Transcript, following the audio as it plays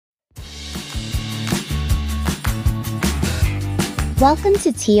Welcome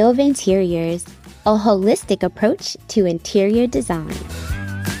to Tea of Interiors, a holistic approach to interior design.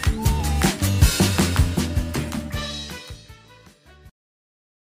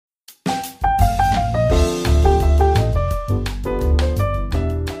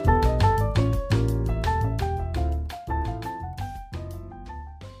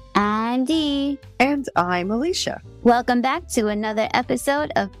 I'm Dee. And I'm Alicia. Welcome back to another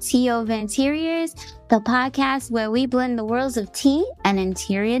episode of Tea of Interiors, the podcast where we blend the worlds of tea and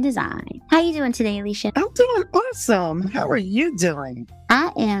interior design. How you doing today, Alicia? I'm doing awesome. How are you doing?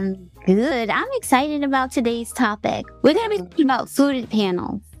 I am good. I'm excited about today's topic. We're going to be talking about fluted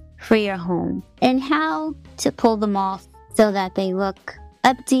panels for your home and how to pull them off so that they look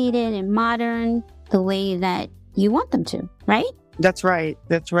updated and modern the way that you want them to, right? That's right.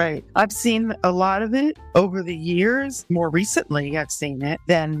 That's right. I've seen a lot of it over the years. More recently, I've seen it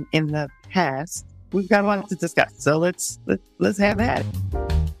than in the past. We've got a lot to discuss, so let's have at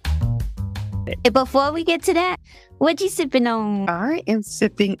it. Before we get to that, what you sipping on? I am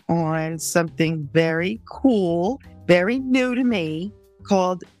sipping on something very cool, very new to me,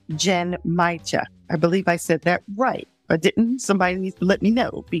 called Gen Maicha. I believe I said that right. Or didn't, somebody needs to let me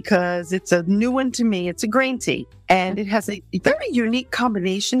know because it's a new one to me. It's a green tea and it has a very unique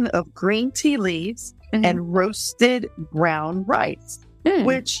combination of green tea leaves and roasted brown rice,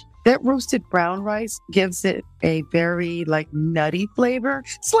 which that roasted brown rice gives it a very nutty flavor,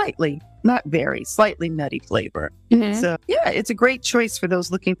 slightly nutty flavor. So yeah, it's a great choice for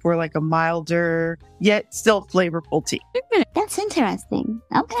those looking for a milder yet still flavorful tea. That's interesting.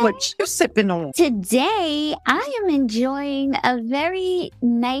 Okay. What you sipping on? Today, I am enjoying a very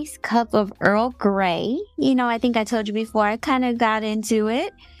nice cup of Earl Grey. I think I told you before, I kind of got into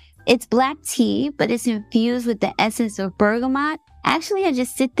it. It's black tea, but it's infused with the essence of bergamot. Actually, I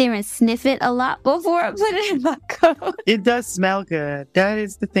just sit there and sniff it a lot before I put it in my cup. It does smell good. That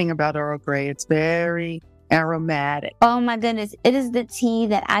is the thing about Earl Grey. It's very aromatic. Oh my goodness. It is the tea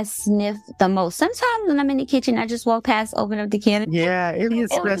that I sniff the most. Sometimes when I'm in the kitchen, I just walk past, open up the can. Yeah, it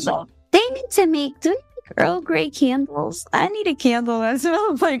is special. They need to make Earl Grey candles. I need a candle that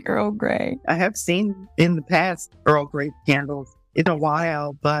smells like Earl Grey. I have seen in the past Earl Grey candles. It's a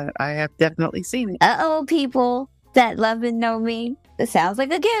while, but I have definitely seen it. Uh-oh, people that love and know me. It sounds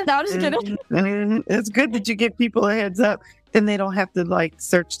like a gift. I'm just kidding. It's good that you give people a heads up. Then they don't have to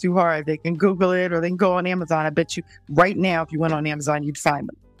search too hard. They can Google it or they can go on Amazon. I bet you right now, if you went on Amazon, you'd find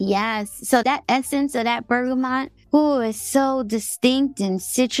them. Yes. So that essence of that bergamot, is so distinct and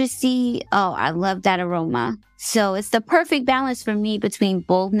citrusy. Oh, I love that aroma. So it's the perfect balance for me between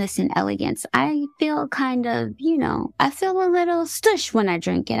boldness and elegance. I feel kind of, I feel a little stush when I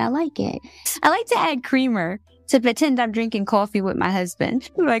drink it. I like it. I like to add creamer to pretend I'm drinking coffee with my husband.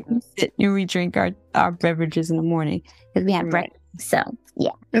 We sit and we drink our beverages in the morning because we have breakfast. So,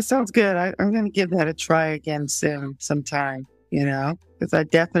 yeah. It sounds good. I'm going to give that a try again soon, sometime, because I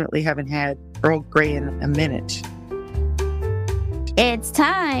definitely haven't had Earl Grey in a minute. It's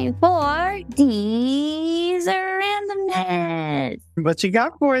time for Dee's Randomness. What you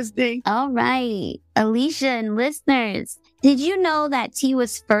got for us, Dee? All right. Alicia and listeners, did you know that tea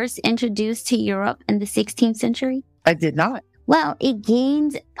was first introduced to Europe in the 16th century? I did not. Well, it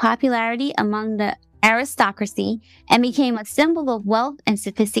gained popularity among the aristocracy and became a symbol of wealth and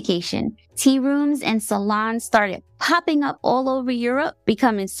sophistication. Tea rooms and salons started popping up all over Europe,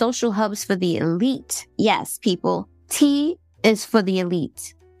 becoming social hubs for the elite. Yes, people, tea is for the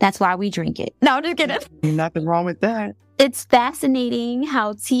elite. That's why we drink it. No, just kidding. Nothing wrong with that. It's fascinating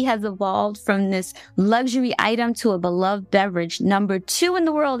how tea has evolved from this luxury item to a beloved beverage, number 2 in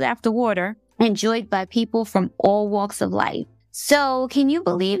the world after water, enjoyed by people from all walks of life. So, can you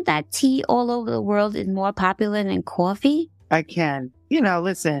believe that tea all over the world is more popular than coffee? I can.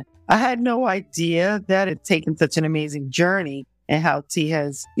 Listen, I had no idea that it's taken such an amazing journey and how tea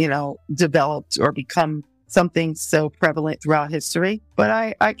has, developed or become something so prevalent throughout history. But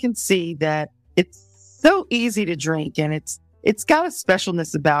I can see that it's so easy to drink and it's got a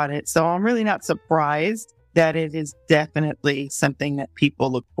specialness about it. So I'm really not surprised that it is definitely something that people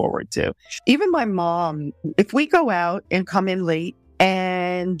look forward to. Even my mom, if we go out and come in late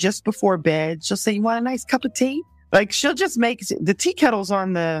and just before bed, she'll say, "You want a nice cup of tea?" She'll just make the tea kettles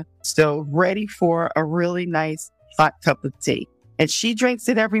on the stove ready for a really nice hot cup of tea. And she drinks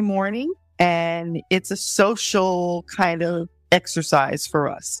it every morning. And it's a social kind of exercise for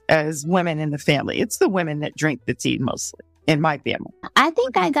us as women in the family. It's the women that drink the tea mostly in my family. I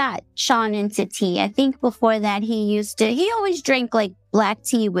think I got Sean into tea. I think before that he always drank black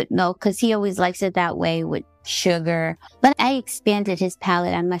tea with milk because he always likes it that way with sugar. But I expanded his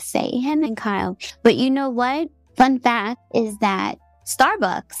palate, I must say, him and Kyle. But you know what? Fun fact is that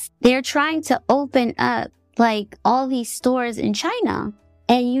Starbucks. They're trying to open up like all these stores in China.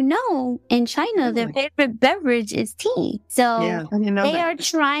 And in China, their favorite beverage is tea. So they are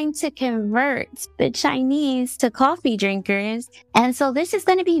trying to convert the Chinese to coffee drinkers. And so this is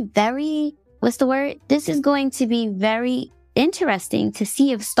going to be this is going to be very interesting to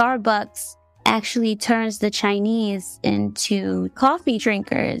see if Starbucks actually turns the Chinese into coffee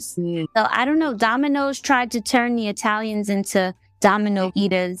drinkers. So I don't know. Domino's tried to turn the Italians into domino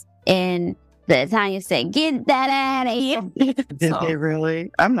eaters, and the Italians said, "Get that out of here." Did they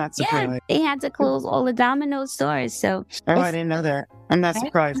really? I'm not surprised. Yeah, they had to close all the Domino stores. So I didn't know that. I'm not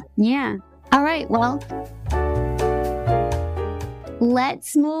surprised. Yeah. All right. Well,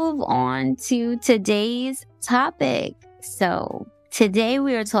 let's move on to today's topic. So today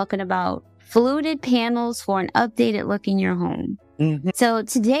we are talking about fluted panels for an updated look in your home. So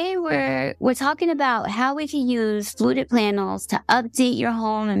today we're talking about how we can use fluted panels to update your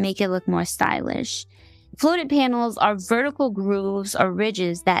home and make it look more stylish. Fluted panels are vertical grooves or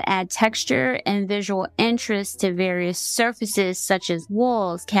ridges that add texture and visual interest to various surfaces such as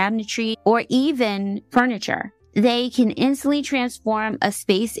walls, cabinetry, or even furniture. They can instantly transform a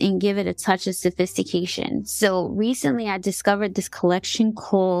space and give it a touch of sophistication. So recently I discovered this collection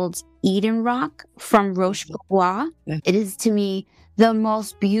called Eden Rock from Roche Bobois. It is, to me, the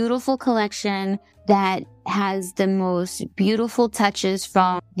most beautiful collection that has the most beautiful touches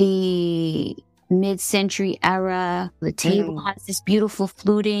from the mid-century era. The table has this beautiful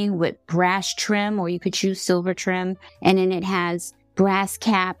fluting with brass trim, or you could choose silver trim. And then it has brass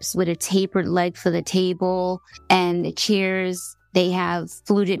caps with a tapered leg for the table, and the chairs, they have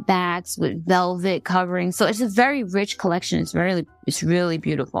fluted backs with velvet covering. So it's a very rich collection. It's really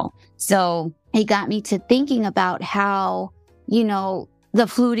beautiful. So it got me to thinking about how, the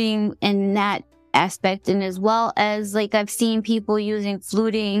fluting in that aspect, and as well as like I've seen people using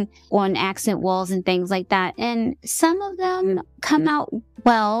fluting on accent walls and things like that. And some of them come out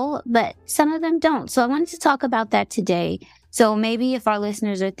well, but some of them don't. So I wanted to talk about that today. So maybe if our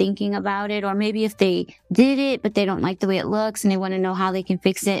listeners are thinking about it, or maybe if they did it, but they don't like the way it looks and they want to know how they can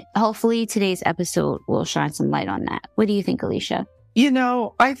fix it, hopefully today's episode will shine some light on that. What do you think, Alicia?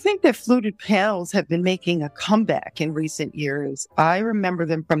 I think that fluted panels have been making a comeback in recent years. I remember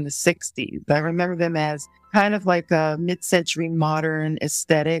them from the 60s. I remember them as kind of like a mid-century modern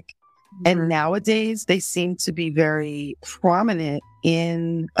aesthetic. And nowadays they seem to be very prominent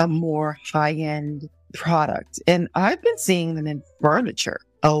in a more high-end product. And I've been seeing them in furniture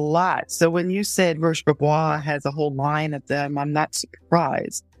a lot. So when you said Roche Bobois has a whole line of them, I'm not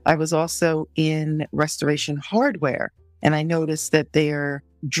surprised. I was also in restoration hardware, and I noticed that their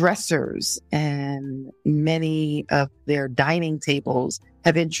dressers and many of their dining tables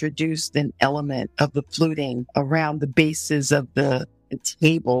have introduced an element of the fluting around the bases of the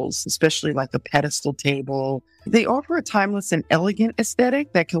tables, especially like a pedestal table. They offer a timeless and elegant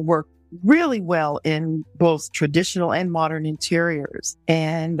aesthetic that can work really well in both traditional and modern interiors.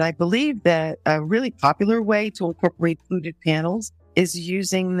 And I believe that a really popular way to incorporate fluted panels is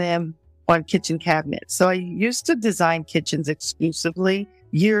using them on kitchen cabinets. So I used to design kitchens exclusively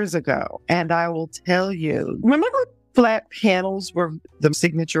years ago. And I will tell you, remember flat panels were the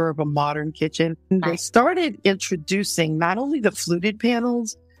signature of a modern kitchen? They started introducing not only the fluted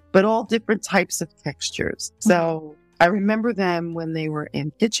panels, but all different types of textures. So I remember them when they were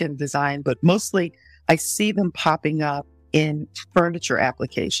in kitchen design, but mostly I see them popping up in furniture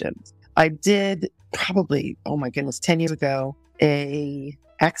applications. I did probably, 10 years ago, a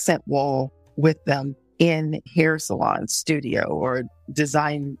accent wall with them in hair salon studio or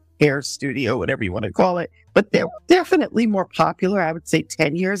design hair studio, whatever you want to call it. But they were definitely more popular, I would say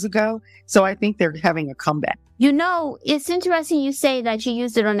 10 years ago. So I think they're having a comeback. It's interesting you say that you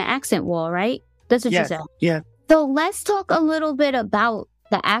used it on the accent wall, right? That's what you said. Yeah. So let's talk a little bit about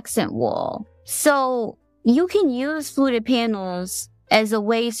the accent wall. So you can use fluted panels as a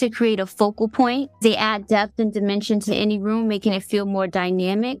way to create a focal point. They add depth and dimension to any room, making it feel more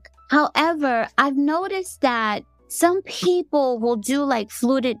dynamic. However, I've noticed that some people will do like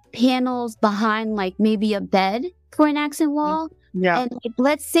fluted panels behind like maybe a bed for an accent wall. Yeah. And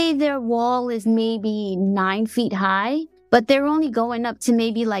let's say their wall is maybe 9 feet high, but they're only going up to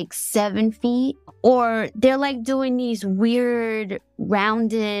maybe like 7 feet, or they're like doing these weird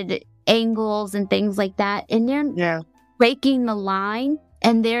rounded angles and things like that. And they're breaking the line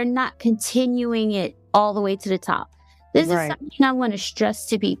and they're not continuing it all the way to the top. This is something I want to stress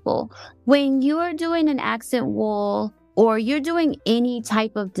to people. When you're doing an accent wall or you're doing any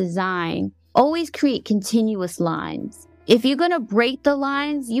type of design, always create continuous lines. If you're going to break the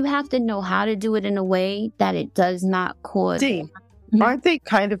lines, you have to know how to do it in a way that it does not cause. Aren't they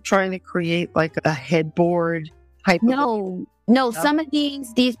kind of trying to create like a headboard type of... No, some of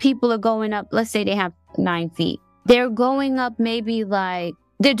these people are going up, let's say they have 9 feet. They're going up maybe like,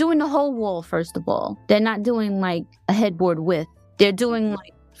 they're doing the whole wall, first of all. They're not doing like a headboard width. They're doing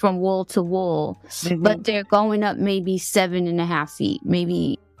like from wall to wall, but they're going up maybe 7.5 feet,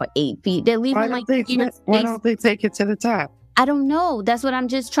 maybe or 8 feet. They're leaving why don't they take it to the top? I don't know. That's what I'm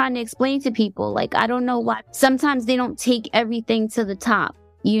just trying to explain to people. Like, I don't know why. Sometimes they don't take everything to the top,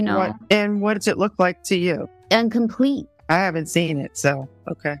 you know? Right. And what does it look like to you? Incomplete. I haven't seen it, so,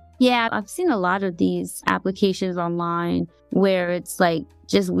 okay. Yeah, I've seen a lot of these applications online where it's like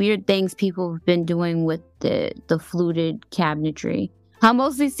just weird things people have been doing with the fluted cabinetry. I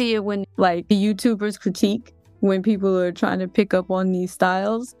mostly see it when like the YouTubers critique when people are trying to pick up on these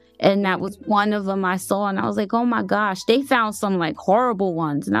styles. And that was one of them I saw. And I was like, oh my gosh, they found some like horrible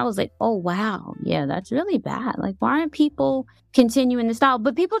ones. And I was like, oh, wow. Yeah, that's really bad. Like, why aren't people continuing the style?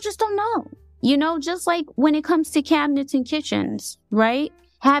 But people just don't know. You know, just like when it comes to cabinets and kitchens, right?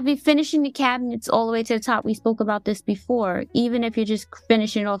 Finishing the cabinets all the way to the top. We spoke about this before. Even if you're just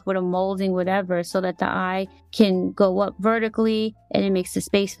finishing off with a molding, whatever, so that the eye can go up vertically and it makes the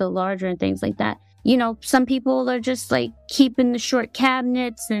space feel larger and things like that. You know, some people are just like keeping the short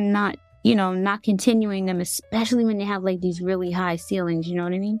cabinets and not continuing them, especially when they have like these really high ceilings. You know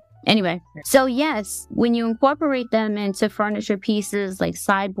what I mean? Anyway, so yes, when you incorporate them into furniture pieces like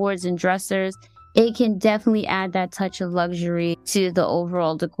sideboards and dressers, it can definitely add that touch of luxury to the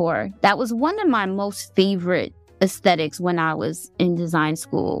overall decor. That was one of my most favorite aesthetics when I was in design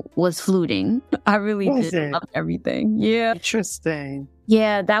school, was fluting. I really did love everything. Yeah. Interesting.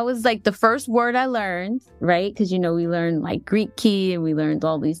 Yeah, that was like the first word I learned, right? Because, you know, we learned like Greek key and we learned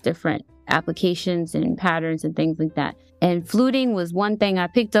all these different applications and patterns and things like that. And fluting was one thing I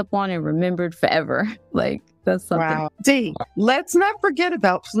picked up on and remembered forever. Like, that's something. Wow. D, let's not forget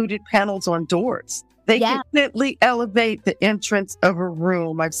about fluted panels on doors. They definitely elevate the entrance of a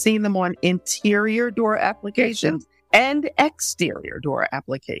room. I've seen them on interior door applications and exterior door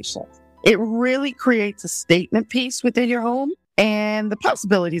applications. It really creates a statement piece within your home. And the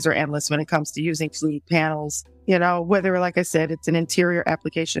possibilities are endless when it comes to using fluted panels, you know, whether, like I said, it's an interior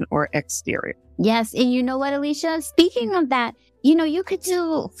application or exterior. Yes. And you know what, Alicia? Speaking of that, you know, you could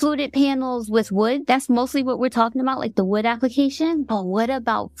do fluted panels with wood. That's mostly what we're talking about, like the wood application. But what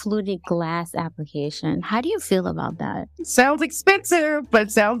about fluted glass application? How do you feel about that? Sounds expensive, but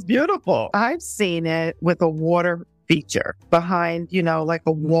sounds beautiful. I've seen it with a water feature behind, you know, like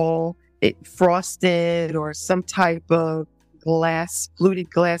a wall, frosted or some type of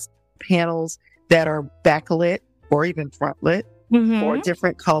fluted glass panels that are backlit or even frontlit or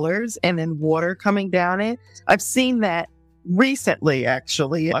different colors, and then water coming down it. I've seen that recently,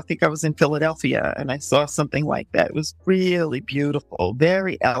 actually. I think I was in Philadelphia and I saw something like that. It was really beautiful,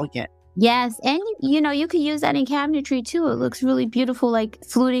 very elegant. Yes. And, you know, you could use that in cabinetry too. It looks really beautiful, like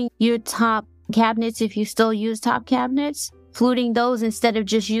fluting your top cabinets if you still use top cabinets. Fluting those instead of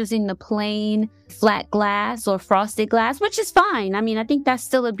just using the plain flat glass or frosted glass, which is fine. I mean, I think that's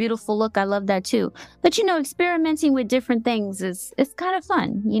still a beautiful look. I love that too. But, you know, experimenting with different things it's kind of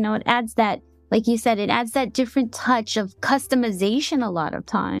fun. You know, it adds that, like you said, it adds that different touch of customization a lot of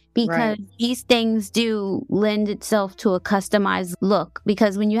time, because these things do lend itself to a customized look.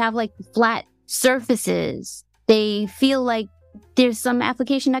 Because when you have like flat surfaces, they feel like there's some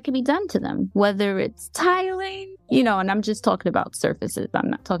application that can be done to them, whether it's tiling, you know, and I'm just talking about surfaces. I'm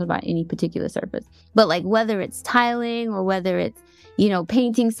not talking about any particular surface, but like whether it's tiling or whether it's, you know,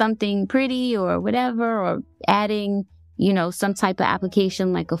 painting something pretty or whatever, or adding, you know, some type of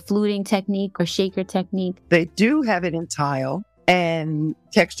application like a fluting technique or shaker technique. They do have it in tile and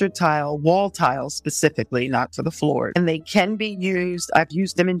textured tile, wall tile specifically, not for the floor. And they can be used. I've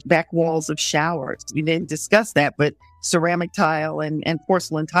used them in back walls of showers. We didn't discuss that, but ceramic tile and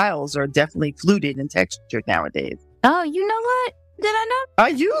porcelain tiles are definitely fluted and textured nowadays. Oh, you know what? Did I know? I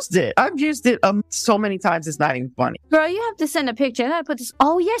used it. I've used it so many times, it's not even funny. Girl, you have to send a picture. I gotta put this.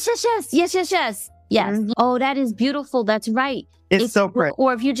 Oh, yes. Yes. Mm-hmm. Oh, that is beautiful. That's right. It's so pretty.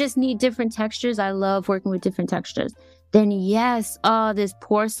 Or if you just need different textures, I love working with different textures. Then yes, this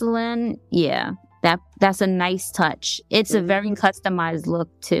porcelain, yeah, that's a nice touch. It's a very customized look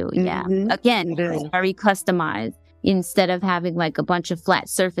too. Yeah, again, it's very customized instead of having like a bunch of flat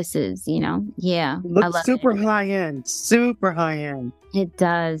surfaces. You know, yeah, looks super high end. Super high end. It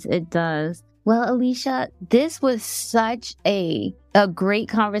does. Well, Alicia, this was such a great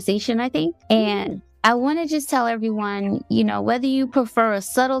conversation, I think, and I want to just tell everyone, you know, whether you prefer a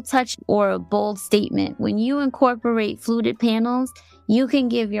subtle touch or a bold statement, when you incorporate fluted panels, you can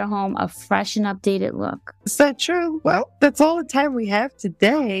give your home a fresh and updated look. Is that true? Well, that's all the time we have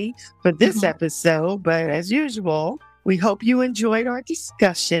today for this episode. But as usual, we hope you enjoyed our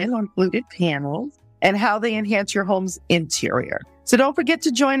discussion on fluted panels and how they enhance your home's interior. So don't forget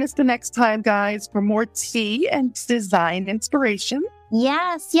to join us the next time, guys, for more tea and design inspiration.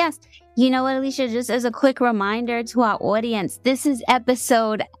 Yes, yes. You know what, Alicia, just as a quick reminder to our audience, this is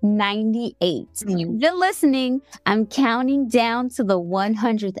episode 98. You're listening. I'm counting down to the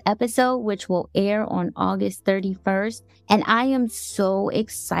 100th episode, which will air on August 31st. And I am so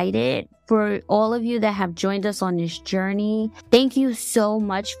excited for all of you that have joined us on this journey. Thank you so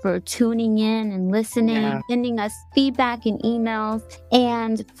much for tuning in and listening, sending us feedback and emails.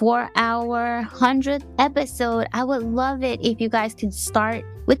 And for our 100th episode, I would love it if you guys could start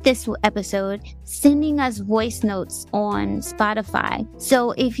with this episode, sending us voice notes on Spotify.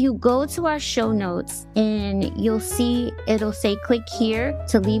 So if you go to our show notes and you'll see, it'll say click here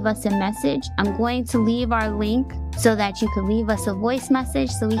to leave us a message. I'm going to leave our link so that you can leave us a voice message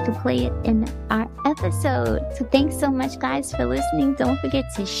so we can play it in our episode. So thanks so much, guys, for listening. Don't forget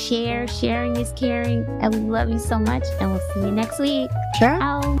to share. Sharing is caring. I love you so much, and we'll see you next week.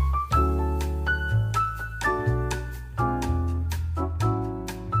 Ciao.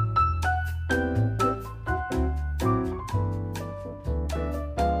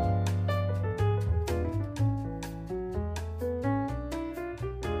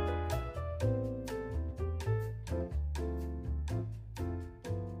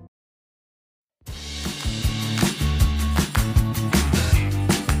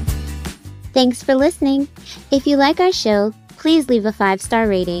 Thanks for listening. If you like our show, please leave a 5-star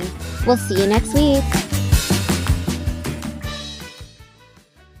rating. We'll see you next week.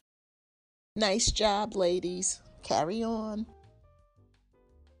 Nice job, ladies. Carry on.